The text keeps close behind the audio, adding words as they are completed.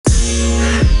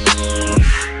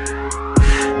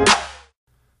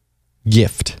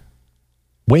Gift.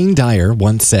 Wayne Dyer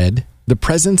once said, "The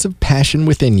presence of passion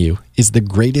within you is the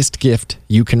greatest gift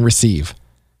you can receive.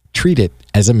 Treat it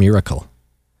as a miracle."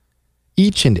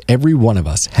 Each and every one of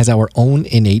us has our own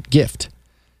innate gift.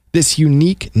 This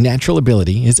unique natural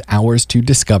ability is ours to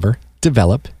discover,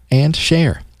 develop, and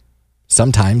share.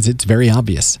 Sometimes it's very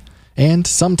obvious, and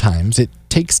sometimes it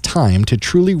takes time to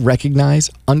truly recognize,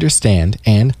 understand,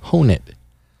 and hone it.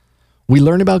 We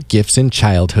learn about gifts in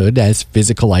childhood as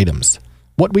physical items,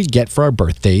 what we get for our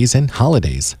birthdays and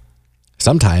holidays.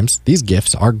 Sometimes these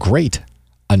gifts are great,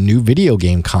 a new video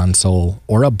game console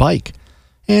or a bike,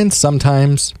 and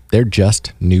sometimes they're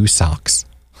just new socks.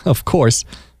 Of course,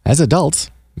 as adults,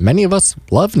 many of us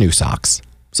love new socks.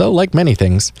 So like many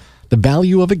things, the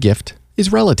value of a gift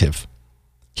is relative.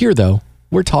 Here, though,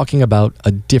 we're talking about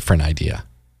a different idea.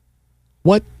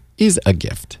 What is a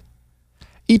gift?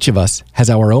 Each of us has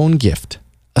our own gift,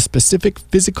 a specific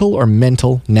physical or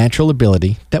mental natural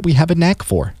ability that we have a knack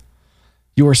for.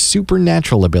 Your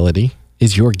supernatural ability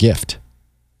is your gift.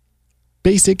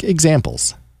 Basic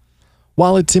examples.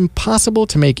 While it's impossible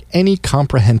to make any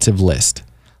comprehensive list,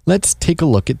 let's take a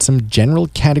look at some general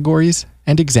categories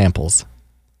and examples.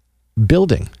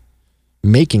 Building.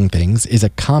 Making things is a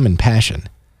common passion.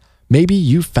 Maybe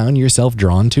you've found yourself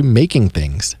drawn to making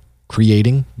things,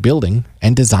 creating, building,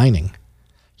 and designing.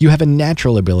 You have a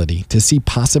natural ability to see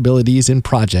possibilities in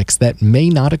projects that may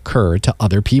not occur to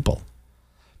other people.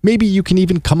 Maybe you can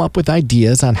even come up with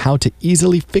ideas on how to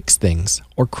easily fix things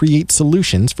or create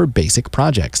solutions for basic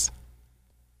projects.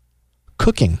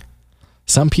 Cooking.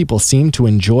 Some people seem to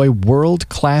enjoy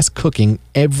world-class cooking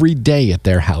every day at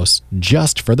their house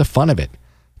just for the fun of it,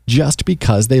 just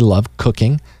because they love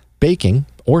cooking, baking,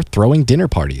 or throwing dinner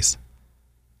parties.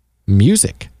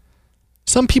 Music.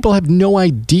 Some people have no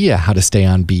idea how to stay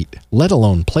on beat, let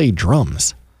alone play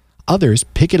drums. Others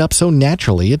pick it up so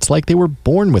naturally it's like they were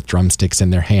born with drumsticks in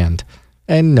their hand.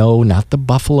 And no, not the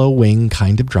buffalo wing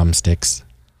kind of drumsticks.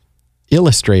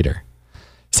 Illustrator.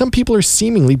 Some people are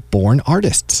seemingly born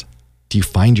artists. Do you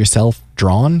find yourself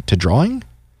drawn to drawing?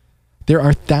 There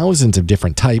are thousands of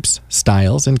different types,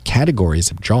 styles, and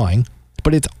categories of drawing,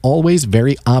 but it's always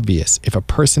very obvious if a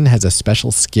person has a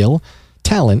special skill,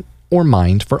 talent, or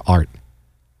mind for art.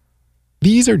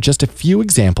 These are just a few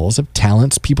examples of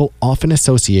talents people often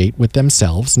associate with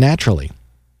themselves naturally.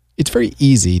 It's very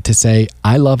easy to say,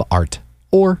 "I love art,"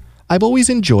 or "I've always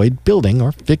enjoyed building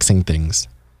or fixing things."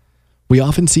 We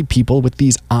often see people with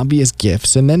these obvious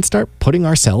gifts and then start putting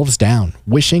ourselves down,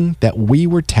 wishing that we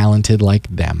were talented like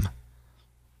them.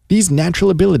 These natural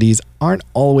abilities aren't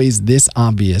always this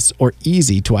obvious or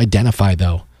easy to identify,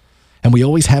 though, and we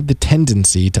always have the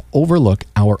tendency to overlook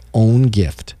our own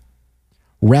gift.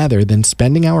 Rather than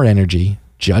spending our energy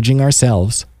judging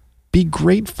ourselves, be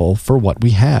grateful for what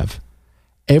we have.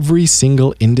 Every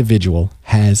single individual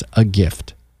has a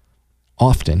gift.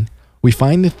 Often, we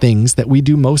find the things that we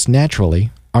do most naturally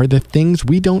are the things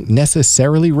we don't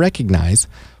necessarily recognize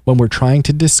when we're trying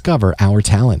to discover our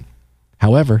talent.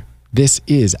 However, this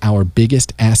is our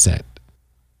biggest asset.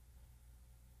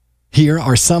 Here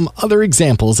are some other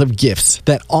examples of gifts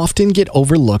that often get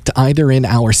overlooked either in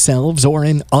ourselves or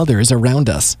in others around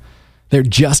us. They're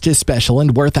just as special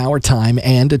and worth our time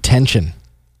and attention.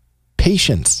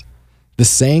 Patience. The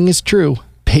saying is true,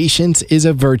 patience is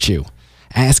a virtue.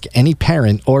 Ask any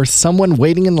parent or someone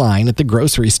waiting in line at the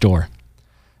grocery store.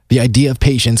 The idea of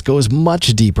patience goes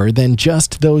much deeper than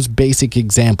just those basic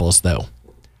examples, though.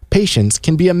 Patience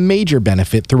can be a major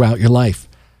benefit throughout your life,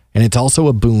 and it's also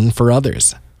a boon for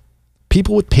others.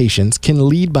 People with patience can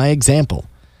lead by example,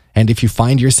 and if you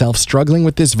find yourself struggling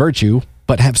with this virtue,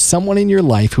 but have someone in your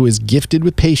life who is gifted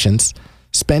with patience,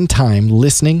 spend time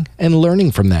listening and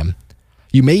learning from them.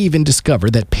 You may even discover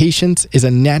that patience is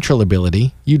a natural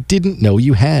ability you didn't know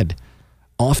you had.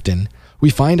 Often, we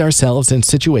find ourselves in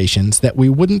situations that we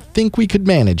wouldn't think we could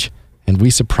manage, and we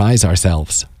surprise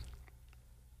ourselves.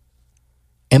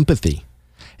 Empathy.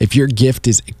 If your gift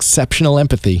is exceptional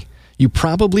empathy, you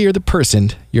probably are the person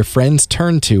your friends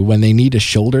turn to when they need a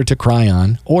shoulder to cry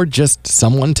on or just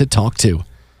someone to talk to.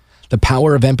 The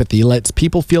power of empathy lets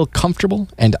people feel comfortable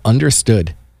and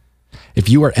understood. If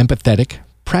you are empathetic,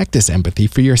 practice empathy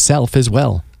for yourself as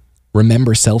well.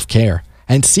 Remember self-care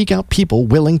and seek out people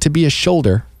willing to be a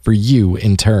shoulder for you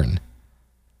in turn.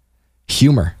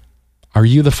 Humor. Are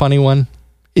you the funny one?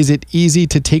 Is it easy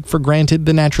to take for granted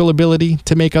the natural ability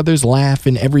to make others laugh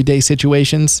in everyday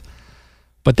situations?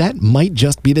 But that might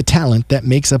just be the talent that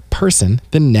makes a person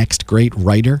the next great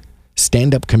writer,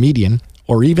 stand-up comedian,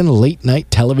 or even late-night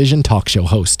television talk show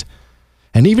host.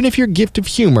 And even if your gift of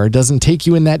humor doesn't take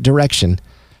you in that direction,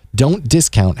 don't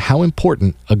discount how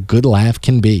important a good laugh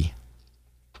can be.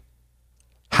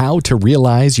 How to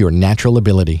realize your natural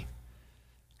ability.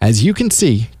 As you can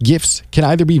see, gifts can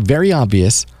either be very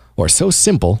obvious or so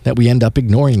simple that we end up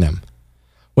ignoring them.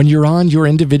 When you're on your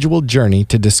individual journey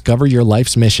to discover your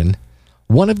life's mission,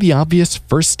 one of the obvious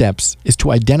first steps is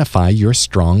to identify your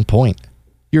strong point,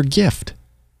 your gift.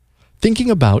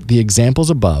 Thinking about the examples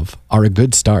above are a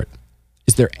good start.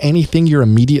 Is there anything you're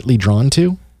immediately drawn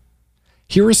to?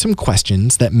 Here are some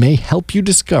questions that may help you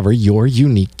discover your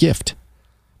unique gift.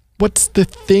 What's the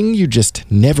thing you just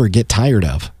never get tired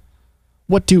of?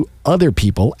 What do other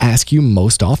people ask you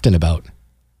most often about?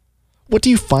 What do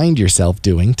you find yourself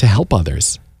doing to help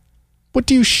others? What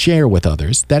do you share with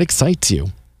others that excites you?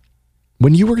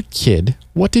 When you were a kid,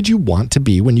 what did you want to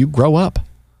be when you grow up?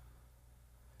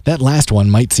 That last one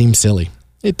might seem silly.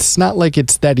 It's not like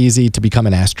it's that easy to become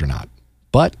an astronaut.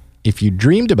 But if you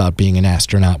dreamed about being an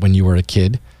astronaut when you were a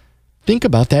kid, think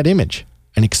about that image.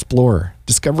 An explorer,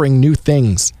 discovering new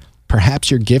things.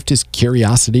 Perhaps your gift is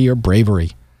curiosity or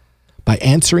bravery. By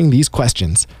answering these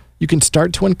questions, you can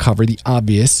start to uncover the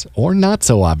obvious or not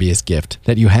so obvious gift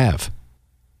that you have.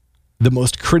 The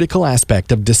most critical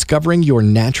aspect of discovering your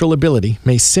natural ability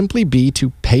may simply be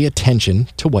to pay attention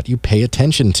to what you pay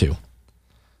attention to.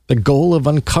 The goal of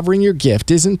uncovering your gift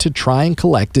isn't to try and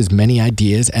collect as many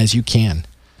ideas as you can.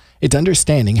 It's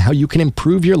understanding how you can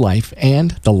improve your life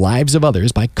and the lives of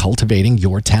others by cultivating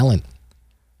your talent.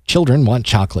 Children want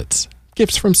chocolates,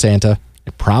 gifts from Santa,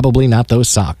 and probably not those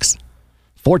socks.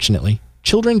 Fortunately,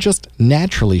 children just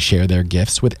naturally share their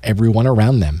gifts with everyone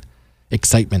around them.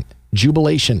 Excitement,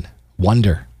 jubilation,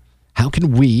 wonder. How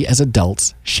can we as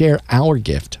adults share our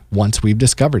gift once we've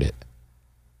discovered it?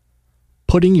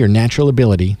 Putting your natural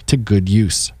ability to good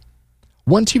use.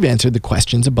 Once you've answered the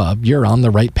questions above, you're on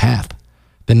the right path.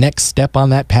 The next step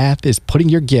on that path is putting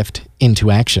your gift into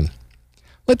action.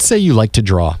 Let's say you like to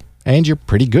draw, and you're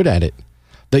pretty good at it.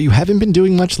 Though you haven't been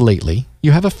doing much lately,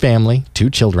 you have a family, 2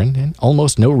 children, and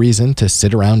almost no reason to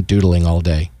sit around doodling all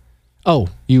day. Oh,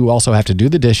 you also have to do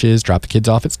the dishes, drop the kids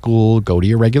off at school, go to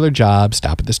your regular job,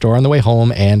 stop at the store on the way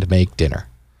home, and make dinner.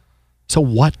 So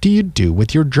what do you do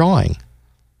with your drawing?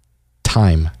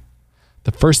 Time.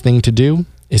 The first thing to do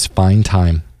is find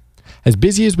time. As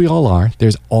busy as we all are,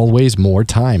 there's always more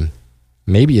time.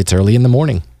 Maybe it's early in the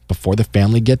morning, before the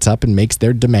family gets up and makes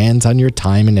their demands on your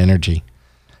time and energy.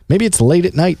 Maybe it's late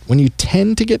at night when you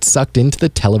tend to get sucked into the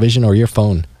television or your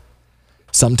phone.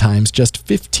 Sometimes just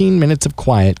 15 minutes of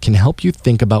quiet can help you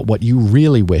think about what you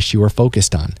really wish you were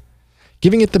focused on.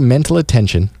 Giving it the mental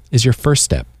attention is your first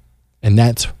step, and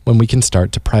that's when we can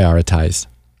start to prioritize.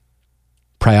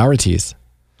 Priorities.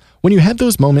 When you have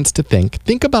those moments to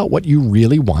think about what you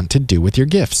really want to do with your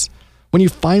gifts. When you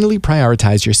finally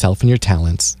prioritize yourself and your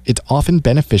talents, it's often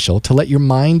beneficial to let your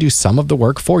mind do some of the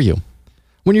work for you.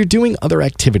 When you're doing other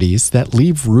activities that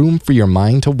leave room for your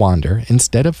mind to wander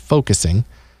instead of focusing,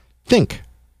 think.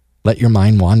 Let your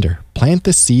mind wander. Plant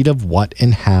the seed of what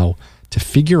and how to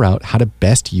figure out how to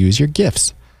best use your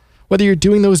gifts. Whether you're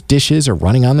doing those dishes or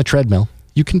running on the treadmill,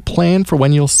 you can plan for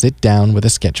when you'll sit down with a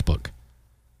sketchbook.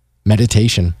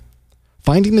 Meditation.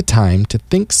 Finding the time to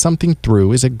think something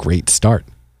through is a great start.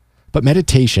 But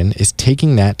meditation is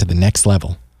taking that to the next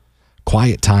level.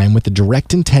 Quiet time with the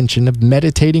direct intention of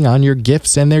meditating on your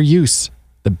gifts and their use.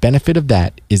 The benefit of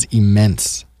that is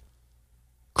immense.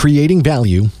 Creating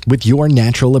value with your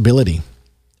natural ability.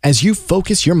 As you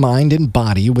focus your mind and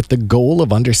body with the goal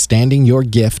of understanding your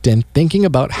gift and thinking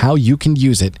about how you can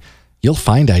use it, you'll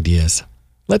find ideas.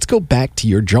 Let's go back to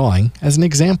your drawing as an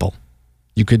example.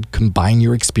 You could combine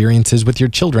your experiences with your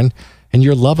children and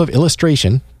your love of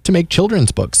illustration to make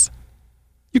children's books.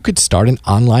 You could start an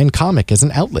online comic as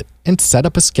an outlet and set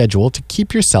up a schedule to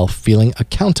keep yourself feeling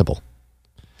accountable.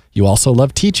 You also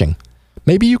love teaching.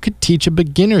 Maybe you could teach a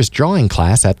beginner's drawing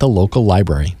class at the local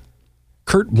library.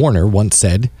 Kurt Warner once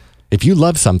said, "If you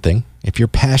love something, if you're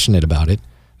passionate about it,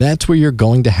 that's where you're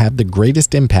going to have the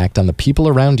greatest impact on the people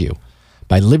around you.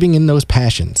 By living in those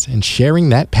passions and sharing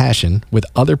that passion with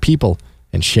other people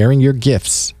and sharing your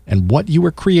gifts and what you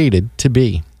were created to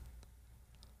be."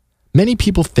 Many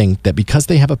people think that because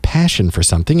they have a passion for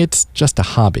something, it's just a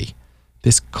hobby.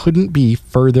 This couldn't be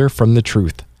further from the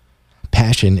truth.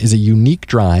 Passion is a unique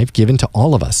drive given to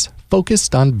all of us,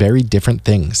 focused on very different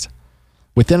things.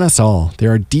 Within us all,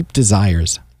 there are deep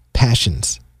desires,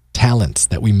 passions, talents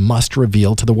that we must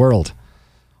reveal to the world.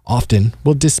 Often,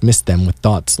 we'll dismiss them with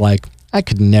thoughts like, "I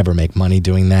could never make money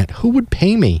doing that. Who would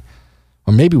pay me?"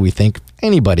 Or maybe we think,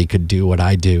 "Anybody could do what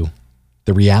I do."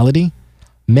 The reality?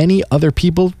 Many other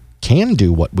people can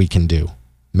do what we can do.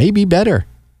 Maybe better,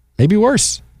 maybe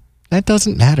worse. That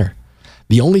doesn't matter.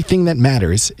 The only thing that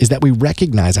matters is that we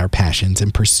recognize our passions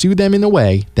and pursue them in a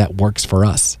way that works for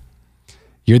us.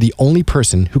 You're the only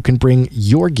person who can bring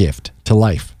your gift to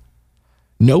life.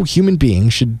 No human being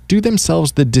should do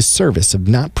themselves the disservice of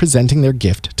not presenting their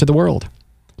gift to the world.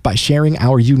 By sharing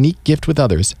our unique gift with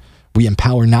others, we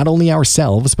empower not only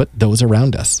ourselves, but those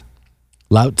around us.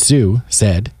 Lao Tzu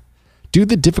said, "Do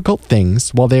the difficult things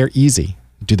while they are easy.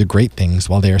 Do the great things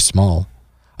while they are small.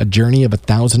 A journey of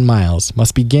 1,000 miles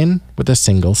must begin with a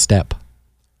single step."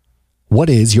 What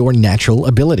is your natural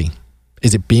ability?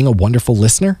 Is it being a wonderful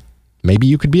listener? Maybe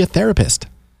you could be a therapist.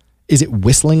 Is it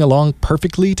whistling along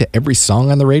perfectly to every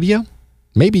song on the radio?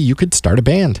 Maybe you could start a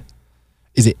band.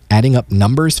 Is it adding up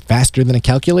numbers faster than a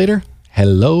calculator?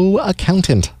 Hello,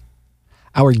 accountant.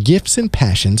 Our gifts and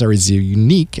passions are as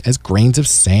unique as grains of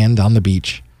sand on the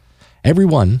beach.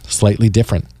 Everyone slightly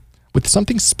different, with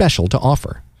something special to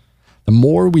offer. The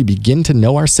more we begin to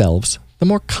know ourselves, the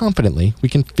more confidently we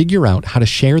can figure out how to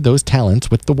share those talents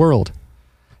with the world.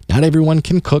 Not everyone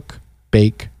can cook,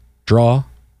 bake, draw,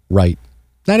 write.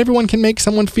 Not everyone can make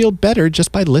someone feel better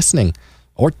just by listening,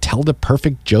 or tell the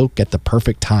perfect joke at the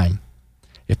perfect time.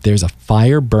 If there's a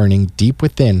fire burning deep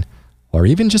within, or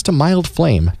even just a mild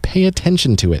flame, pay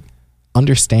attention to it,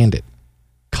 understand it,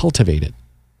 cultivate it.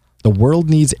 The world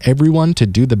needs everyone to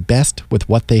do the best with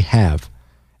what they have,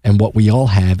 and what we all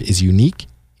have is unique,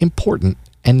 important,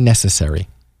 and necessary.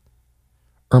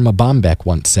 Irma Bombeck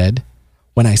once said,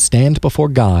 "When I stand before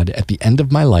God at the end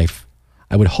of my life,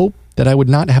 I would hope that I would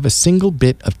not have a single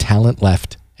bit of talent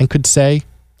left and could say,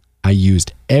 'I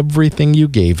used everything you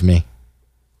gave me.'"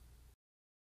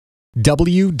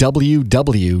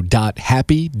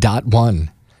 www.happy.one,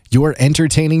 your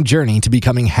entertaining journey to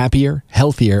becoming happier,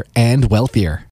 healthier, and wealthier.